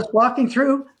was just walking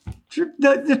through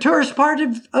the tourist part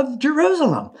of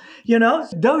Jerusalem.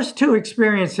 Those two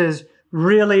experiences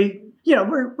really,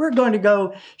 we're going to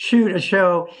go shoot a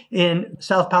show in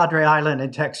South Padre Island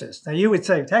in Texas. Now you would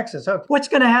say, Texas, okay, what's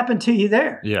going to happen to you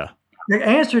there? Yeah. The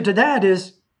answer to that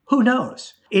is, who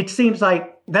knows? It seems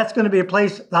like that's going to be a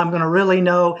place I'm going to really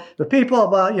know the people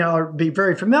about, or be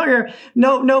very familiar.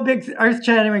 No big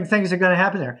earth-shattering things are going to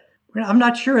happen there. I'm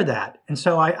not sure of that. And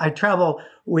so I travel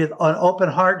with an open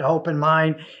heart, an open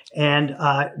mind, and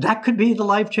that could be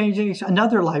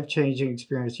another life-changing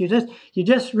experience. You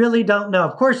just really don't know.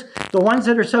 Of course, the ones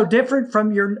that are so different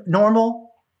from your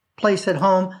normal place at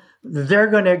home, they're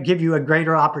going to give you a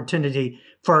greater opportunity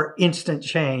for instant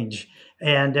change.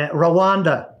 And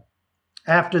Rwanda,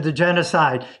 after the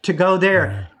genocide, to go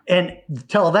there and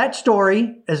tell that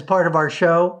story as part of our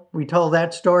show. We told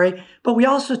that story, but we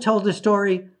also told the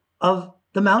story of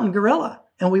the mountain gorilla.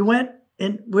 And we went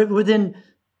within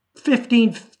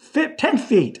 10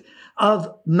 feet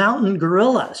of mountain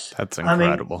gorillas. That's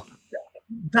incredible. I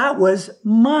mean, that was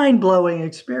mind-blowing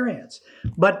experience.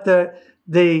 But the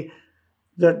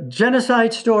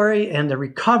genocide story and the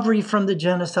recovery from the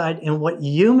genocide and what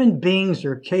human beings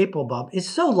are capable of is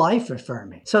so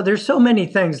life-affirming. So there's so many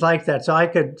things like that. So I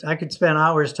could spend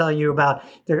hours telling you about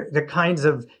the kinds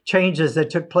of changes that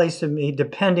took place in me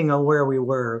depending on where we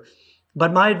were.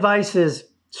 But my advice is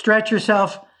stretch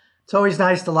yourself. It's always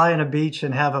nice to lie on a beach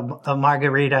and have a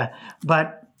margarita,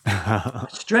 but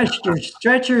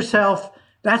Stretch yourself.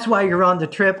 That's why you're on the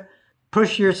trip.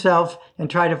 Push yourself and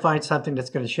try to find something that's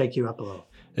going to shake you up a little.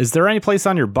 Is there any place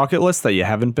on your bucket list that you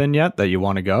haven't been yet that you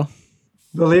want to go?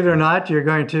 Believe it or not, you're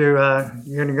going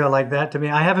to go like that to me.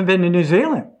 I haven't been to New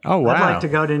Zealand. Oh, wow. I'd like to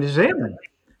go to New Zealand.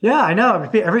 Yeah, I know.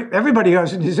 Everybody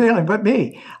goes to New Zealand but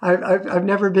me. I've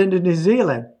never been to New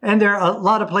Zealand. And there are a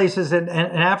lot of places in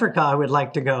Africa I would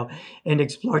like to go and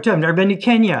explore too. I've never been to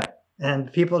Kenya.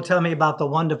 And people tell me about the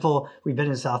wonderful, we've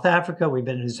been in South Africa, we've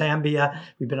been in Zambia,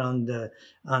 we've been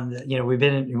we've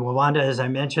been in Rwanda, as I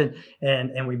mentioned,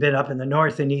 and we've been up in the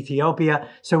north in Ethiopia.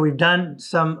 So we've done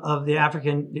some of the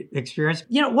African experience.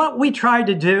 What we try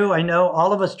to do, I know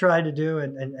all of us try to do,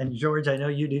 and George, I know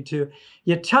you do too,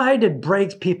 you try to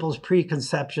break people's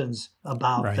preconceptions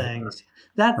about things.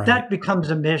 That becomes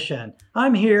a mission.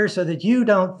 I'm here so that you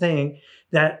don't think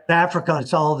that Africa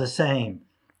is all the same.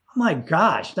 Oh my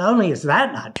gosh, not only is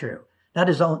that not true, that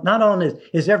is not only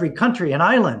is every country an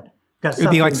island. It would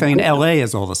be like saying LA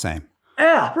is all the same.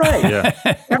 Yeah, right. Yeah.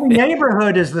 Every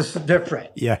neighborhood is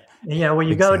different. Yeah. When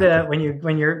you go to,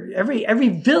 every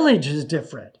village is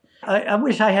different. I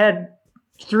wish I had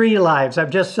 3 lives. I've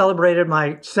just celebrated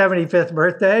my 75th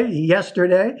birthday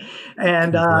yesterday.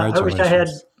 And I wish I had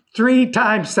 3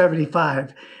 times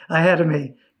 75 ahead of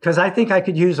me because I think I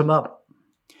could use them up.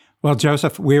 Well,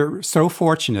 Joseph, we're so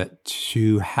fortunate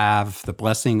to have the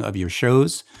blessing of your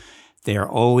shows. They're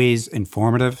always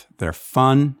informative. They're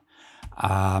fun.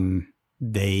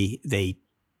 They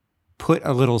put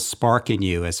a little spark in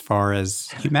you as far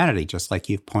as humanity, just like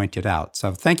you've pointed out.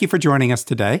 So thank you for joining us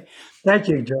today. Thank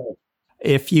you, Joe.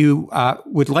 If you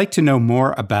would like to know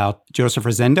more about Joseph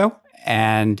Rosendo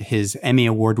and his Emmy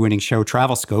Award-winning show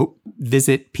TravelScope,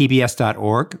 visit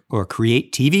pbs.org or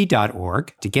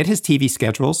createtv.org to get his TV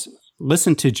schedules,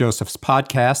 listen to Joseph's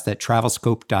podcast at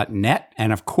travelscope.net,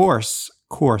 and of course,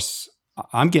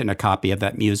 I'm getting a copy of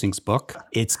that Musings book.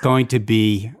 It's going to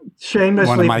be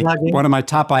one of my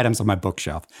top items on my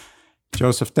bookshelf.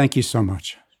 Joseph, thank you so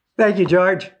much. Thank you,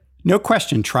 George. No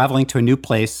question, traveling to a new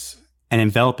place and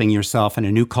enveloping yourself in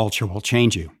a new culture will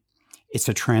change you. It's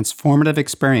a transformative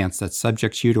experience that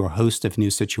subjects you to a host of new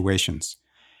situations.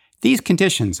 These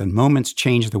conditions and moments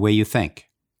change the way you think,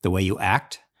 the way you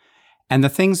act, and the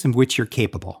things in which you're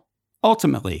capable.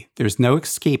 Ultimately, there's no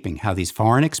escaping how these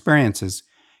foreign experiences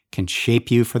can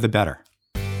shape you for the better.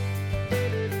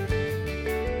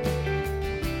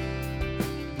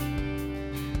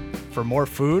 For more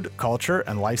food, culture,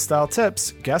 and lifestyle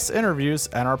tips, guest interviews,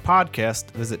 and our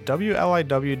podcast, visit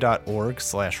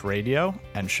wliw.org/radio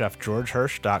and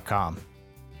chefgeorgehirsch.com.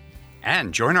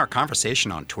 And join our conversation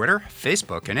on Twitter,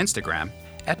 Facebook, and Instagram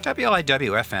at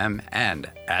WLIWFM and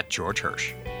at George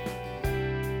Hirsch.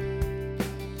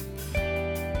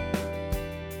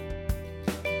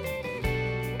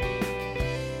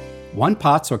 One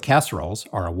pots or casseroles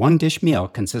are a one-dish meal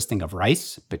consisting of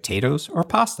rice, potatoes, or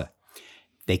pasta.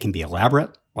 They can be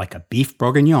elaborate, like a beef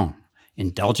bourguignon,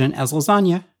 indulgent as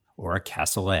lasagna, or a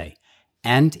cassoulet,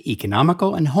 and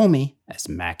economical and homey as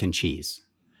mac and cheese.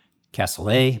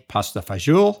 Cassoulet, pasta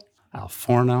fajoule, al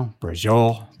forno,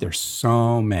 braciole, there's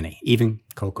so many, even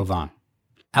coq au vin.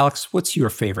 Alex, what's your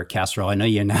favorite casserole? I know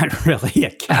you're not really a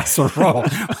casserole.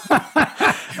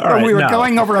 We were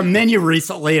going over a menu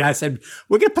recently, and I said,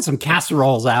 we're going to put some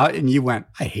casseroles out, and you went,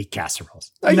 I hate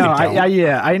casseroles.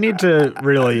 I need to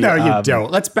really... No, you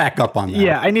don't. Let's back up on that.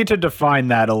 Yeah, I need to define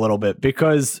that a little bit,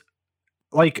 because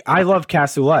I love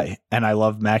cassoulet, and I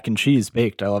love mac and cheese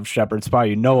baked. I love shepherd's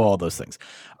pie. All those things.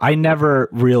 I never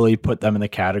really put them in the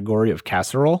category of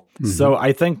casserole. Mm-hmm. So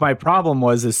I think my problem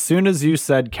was, as soon as you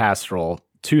said casserole,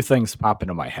 2 things pop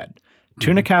into my head.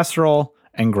 Tuna casserole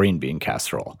and green bean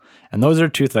casserole. And those are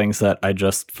 2 things that I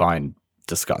just find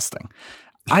disgusting.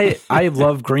 I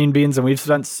love green beans, and we've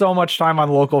spent so much time on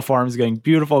local farms getting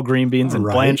beautiful green beans and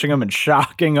blanching them and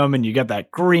shocking them, and you get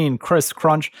that green, crisp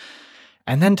crunch.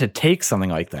 And then to take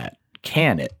something like that,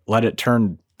 can it, let it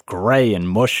turn gray and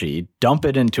mushy, dump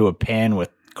it into a pan with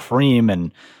cream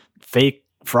and fake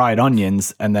fried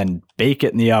onions, and then bake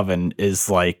it in the oven is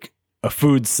like a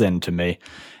food sin to me.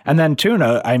 And then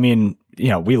tuna, I mean,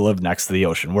 we live next to the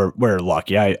ocean. We're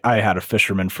lucky. I had a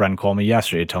fisherman friend call me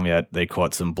yesterday, tell me that they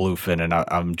caught some bluefin, and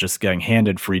I'm just getting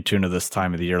handed free tuna this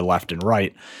time of the year left and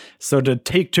right. So to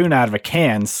take tuna out of a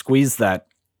can, squeeze that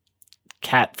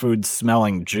cat food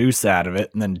smelling juice out of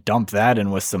it and then dump that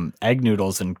in with some egg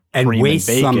noodles and and cream waste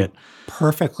and bake some it.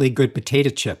 perfectly good potato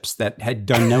chips that had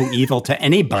done no evil to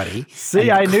anybody. See,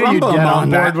 and I knew you'd crumble get them on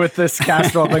board that. with this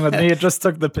casserole thing with me. It just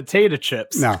took the potato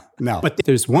chips. No. But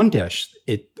there's one dish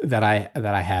that I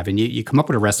have, and you come up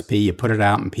with a recipe, you put it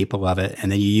out, and people love it,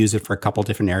 and then you use it for a couple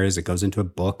different areas. It goes into a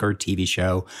book or a TV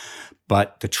show.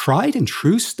 But the tried and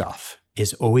true stuff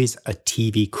is always a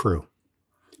TV crew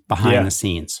behind the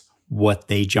scenes, what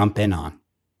they jump in on.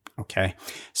 Okay.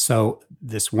 So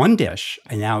this one dish,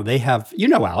 and now they have,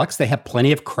 Alex, they have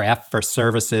plenty of craft for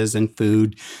services and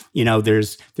food.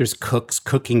 There's cooks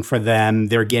cooking for them.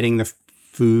 They're getting the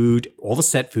food, all the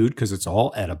set food, because it's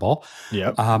all edible.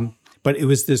 Yep. But it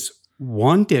was this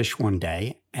one dish one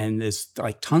day, and there's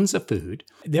like tons of food.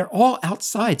 They're all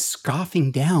outside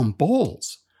scoffing down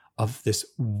bowls of this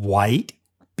white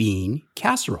bean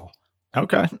casserole.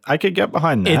 Okay. I could get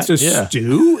behind that. It's a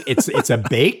stew. It's a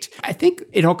baked. I think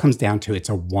it all comes down to it's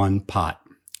a one pot.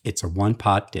 It's a one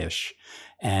pot dish.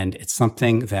 And it's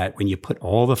something that when you put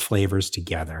all the flavors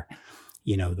together,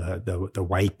 the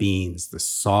white beans, the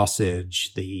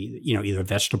sausage, either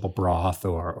vegetable broth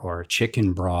or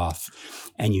chicken broth,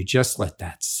 and you just let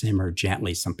that simmer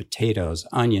gently, some potatoes,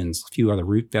 onions, a few other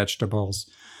root vegetables.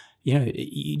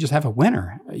 You just have a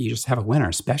winner. You just have a winner,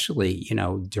 especially,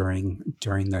 during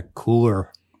the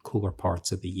cooler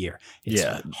parts of the year. It's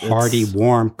hearty,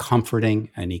 warm,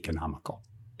 comforting, and economical.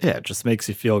 Yeah, it just makes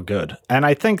you feel good. And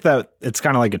I think that it's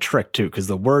kind of like a trick, too, because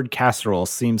the word casserole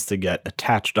seems to get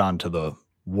attached onto the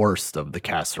worst of the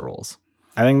casseroles.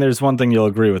 I think there's one thing you'll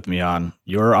agree with me on.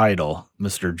 Your idol,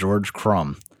 Mr. George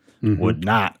Crumb, would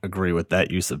not agree with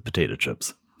that use of potato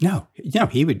chips. No,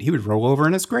 he would roll over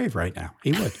in his grave right now.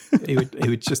 He would.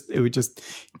 It would just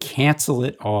cancel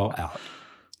it all out.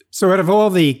 So out of all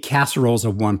the casseroles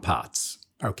of one pots,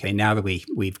 okay, now that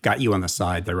we've got you on the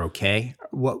side, they're okay.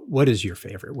 What is your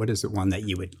favorite? What is the one that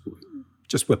you would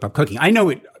just whip up cooking? I know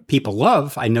what people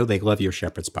love. I know they love your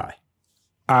shepherd's pie.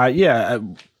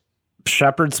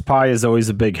 Shepherd's pie is always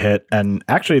a big hit. And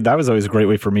actually, that was always a great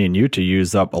way for me and you to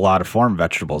use up a lot of farm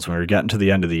vegetables. When we were getting to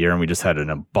the end of the year and we just had an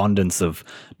abundance of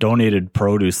donated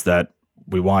produce that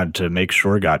we wanted to make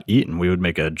sure got eaten, we would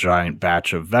make a giant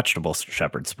batch of vegetable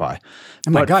shepherd's pie.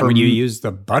 Oh my God, when you use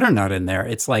the butternut in there,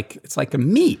 it's like a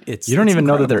meat. You don't even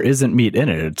know that there isn't meat in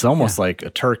it. It's almost like a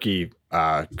turkey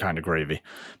kind of gravy.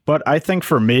 But I think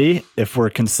for me, if we're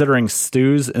considering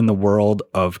stews in the world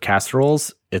of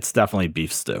casseroles, it's definitely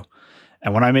beef stew.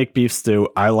 And when I make beef stew,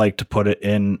 I like to put it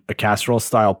in a casserole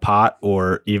style pot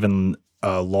or even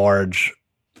a large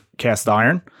cast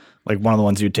iron, like one of the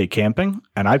ones you'd take camping.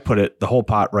 And I put the whole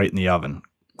pot right in the oven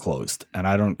closed. And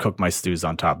I don't cook my stews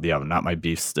on top of the oven, not my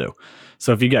beef stew.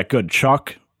 So if you get good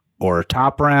chuck or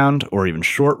top round or even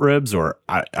short ribs, or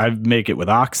I make it with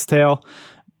oxtail,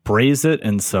 braise it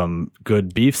in some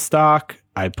good beef stock.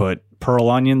 I put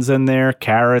pearl onions in there,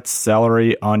 carrots,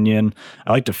 celery, onion.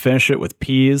 I like to finish it with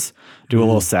peas, do a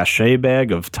little sachet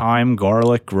bag of thyme,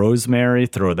 garlic, rosemary,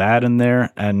 throw that in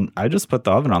there. And I just put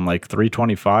the oven on like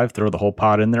 325, throw the whole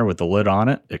pot in there with the lid on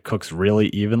it. It cooks really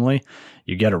evenly.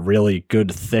 You get a really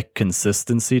good thick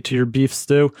consistency to your beef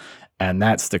stew, and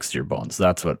that sticks to your bones.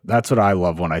 That's what I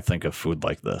love when I think of food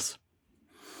like this.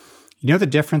 You know the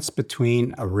difference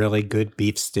between a really good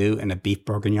beef stew and a beef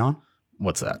bourguignon?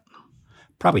 What's that?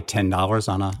 Probably $10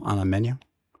 on a menu.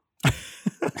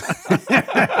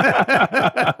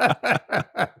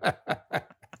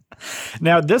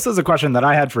 Now, this is a question that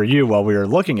I had for you while we were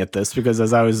looking at this, because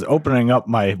as I was opening up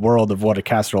my world of what a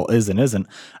casserole is and isn't,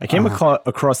 I came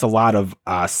across a lot of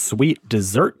sweet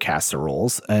dessert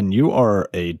casseroles, and you are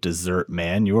a dessert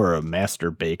man. You are a master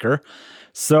baker.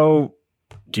 So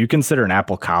do you consider an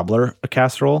apple cobbler a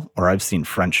casserole? Or I've seen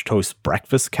French toast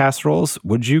breakfast casseroles.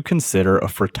 Would you consider a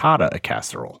frittata a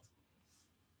casserole?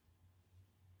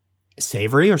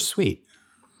 Savory or sweet?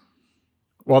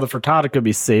 Well, the frittata could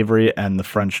be savory, and the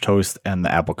French toast and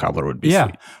the apple cobbler would be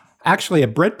sweet. Actually, a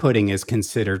bread pudding is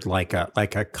considered like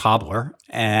a cobbler.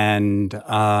 And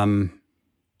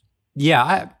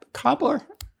cobbler.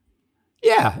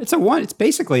 Yeah, it's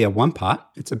basically a one pot.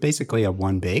 It's basically a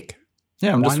one bake.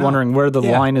 Yeah, I'm just wondering where the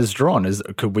line is drawn.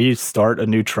 Could we start a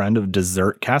new trend of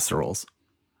dessert casseroles?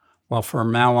 Well,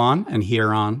 from now on and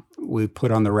here on, we put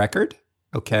on the record,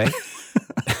 okay?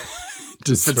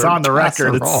 It's on the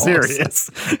record. It's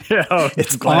serious.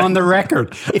 It's on the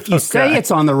record. If you say it's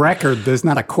on the record, there's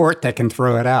not a court that can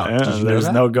throw it out. Yeah, there's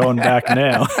no going back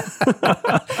now.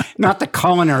 Not the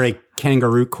Culinary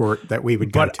kangaroo court that we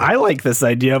would go But to. I like this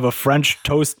idea of a French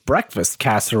toast breakfast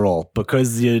casserole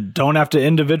because you don't have to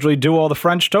individually do all the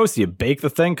French toast. You bake the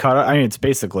thing, cut it. I mean, it's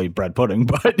basically bread pudding,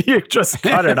 but you just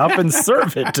cut it up and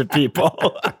serve it to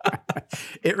people.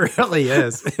 It really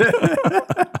is.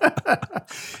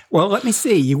 Well, let me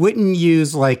see. You wouldn't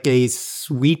use like a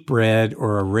sweet bread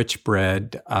or a rich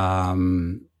bread,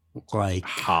 like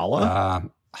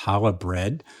challah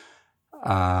bread,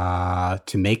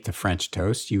 to make the French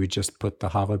toast. You would just put the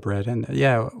challah bread in.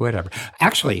 Yeah, whatever.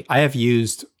 Actually, I have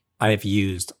used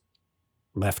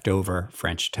leftover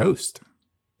French toast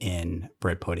in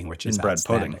bread pudding, which is bread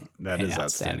outstanding. pudding. That is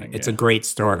outstanding. It's a great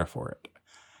starter for it.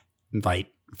 Invite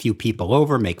a few people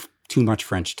over, make too much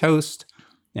French toast,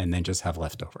 and then just have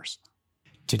leftovers.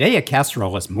 Today, a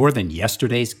casserole is more than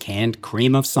yesterday's canned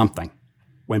cream of something.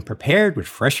 When prepared with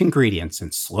fresh ingredients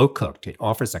and slow cooked, it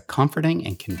offers a comforting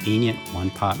and convenient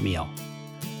one-pot meal.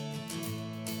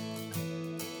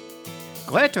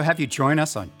 Glad to have you join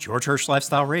us on George Hirsch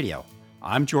Lifestyle Radio.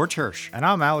 I'm George Hirsch. And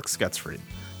I'm Alex Getzfried.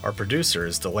 Our producer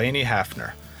is Delaney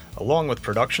Hafner, along with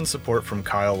production support from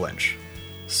Kyle Lynch.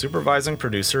 Supervising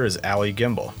producer is Allie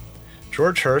Gimbel.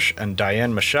 George Hirsch and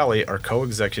Diane Michelli are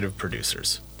co-executive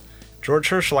producers. George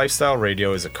Hirsch Lifestyle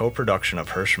Radio is a co-production of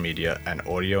Hirsch Media and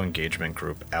Audio Engagement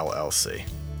Group, LLC.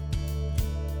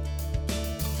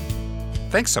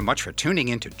 Thanks so much for tuning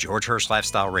in to George Hirsch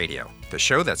Lifestyle Radio, the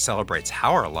show that celebrates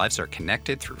how our lives are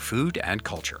connected through food and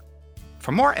culture.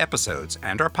 For more episodes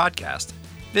and our podcast,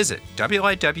 visit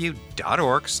wliw.org/radio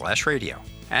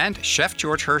and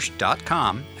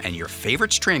chefgeorgehirsch.com and your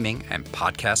favorite streaming and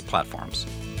podcast platforms.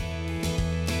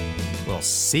 We'll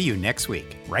see you next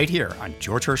week, right here on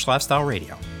George Hirsch Lifestyle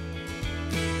Radio.